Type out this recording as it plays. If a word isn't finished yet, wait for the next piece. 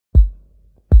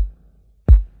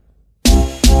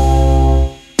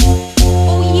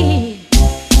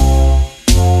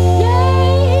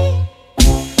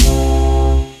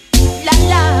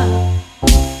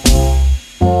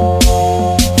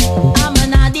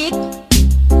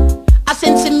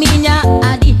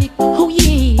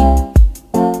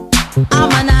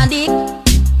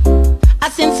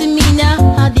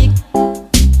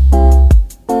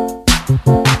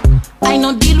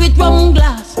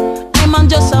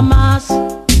a mass.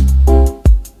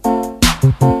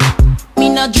 Me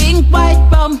no drink white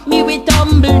rum, me we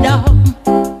tumble down.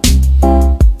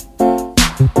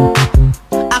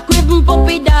 A cribben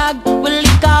puppy dog will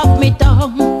lick off me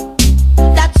tongue.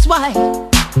 That's why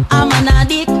I'm an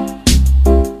addict.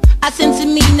 A sense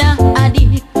me na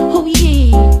addict. Oh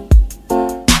yeah,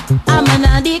 I'm an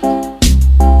addict.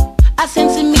 A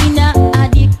sense me na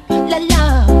addict. La la.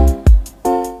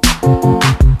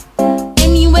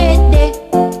 Anyway there,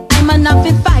 I'm an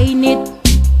happy find it.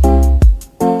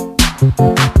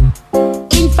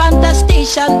 In front of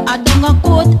station, I don't a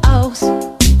courthouse.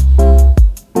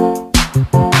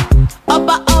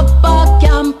 Upper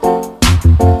camp,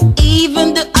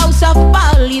 even the House of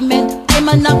Parliament, I'm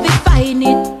an happy find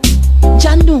it.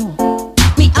 Janu,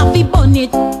 me happy bun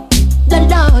it. The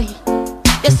lie,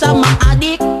 yes I'm an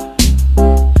addict.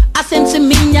 I sense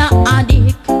me na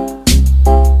addict.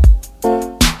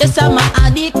 Yes I'm an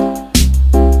addict.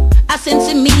 I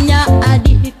sense me na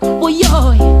addict. Oh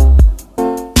yo.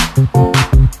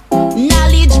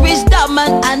 Knowledge, wisdom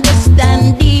and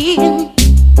understanding.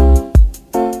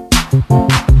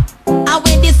 And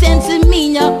when the sense of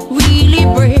me really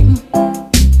bring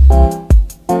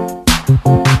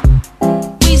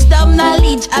wisdom,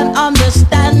 knowledge and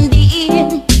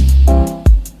understanding.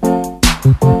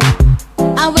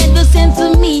 And when the sense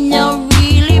of me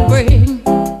really bring,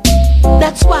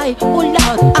 that's why, oh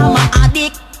Lord, I'm an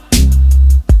addict.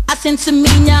 A sense of me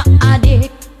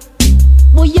addict.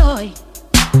 Oh yoy,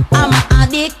 I'm an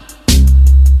addict.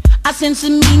 A sense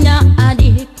of me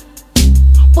addict.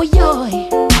 Oh yoy,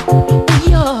 oh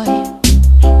yoy,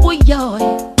 oh yoy.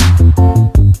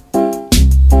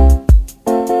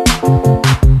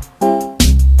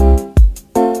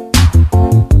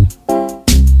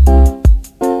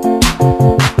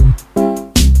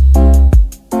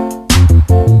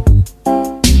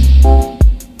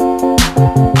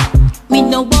 Me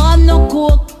no want no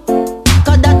coke,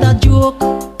 'cause that a joke.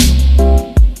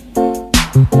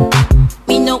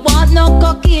 Me no want no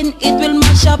cocaine, it will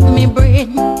mash up me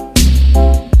brain.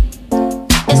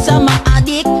 Yes, I'm an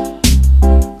addict.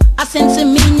 I sense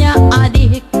me na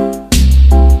addict.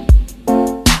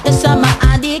 Yes, I'm an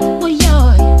addict. Oh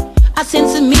yeah, I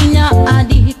sense me na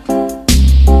addict.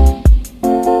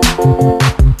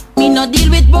 Me no deal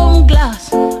with bone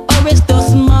glass or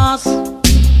Restos mass.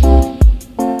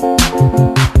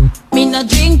 Me no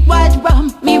drink white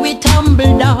rum, me we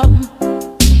tumble down.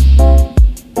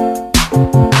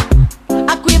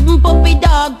 A cribben puppy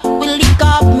dog will lick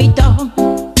off me tongue.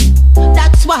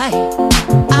 That's why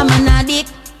I'm an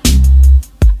addict.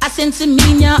 I sense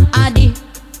me na addict.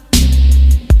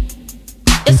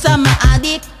 Yes, I'm an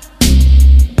addict.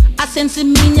 I sense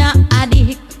me na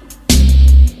addict.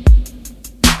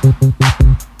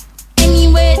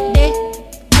 Anyway there,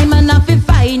 I'm an happy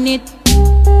find it.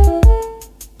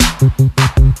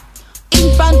 In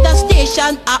front of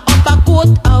station, I up a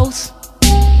courthouse.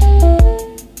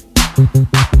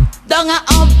 Down a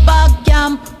upper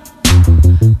camp,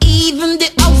 even the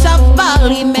House of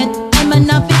Parliament, I'm an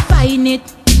happy find it.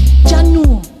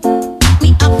 Janu,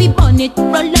 me happy bun it,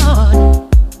 oh Lord.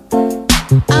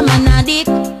 I'm an addict.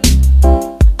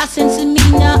 I sense me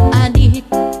na addict.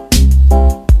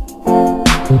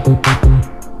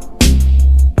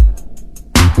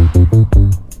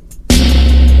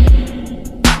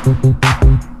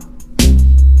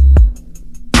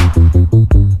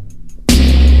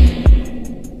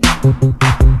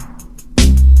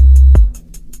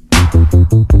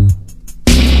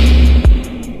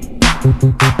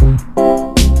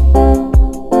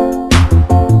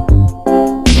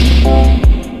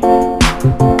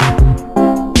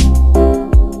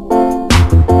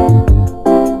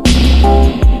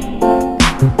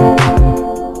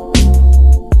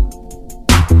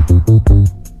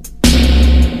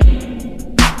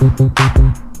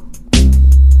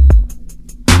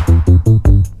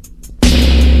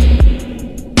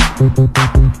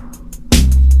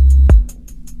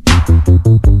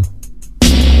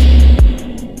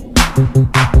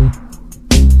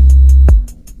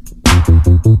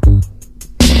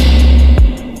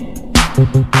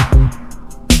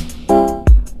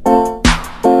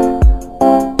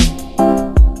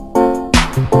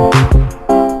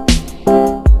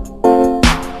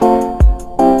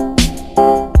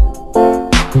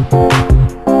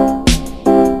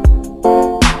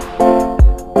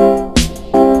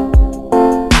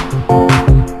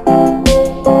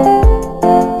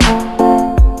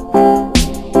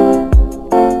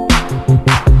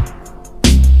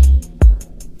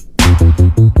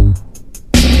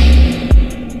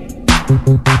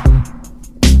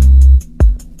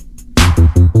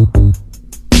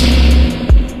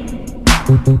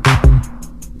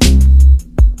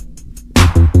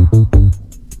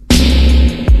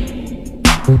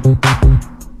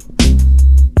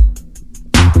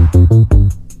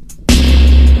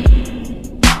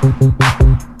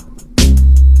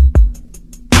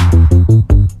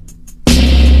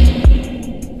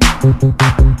 Me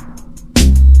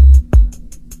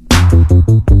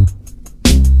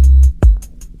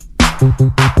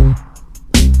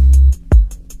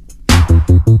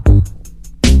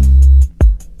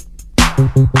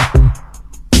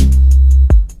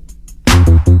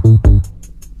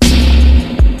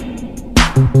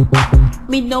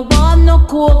no want no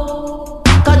coke,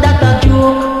 cause that a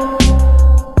joke.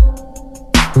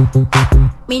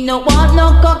 Me no want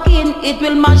no cocaine, it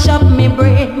will mash up me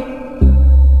brain.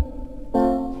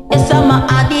 Yes, I'm a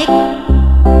addict,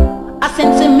 a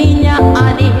sensi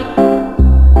addict.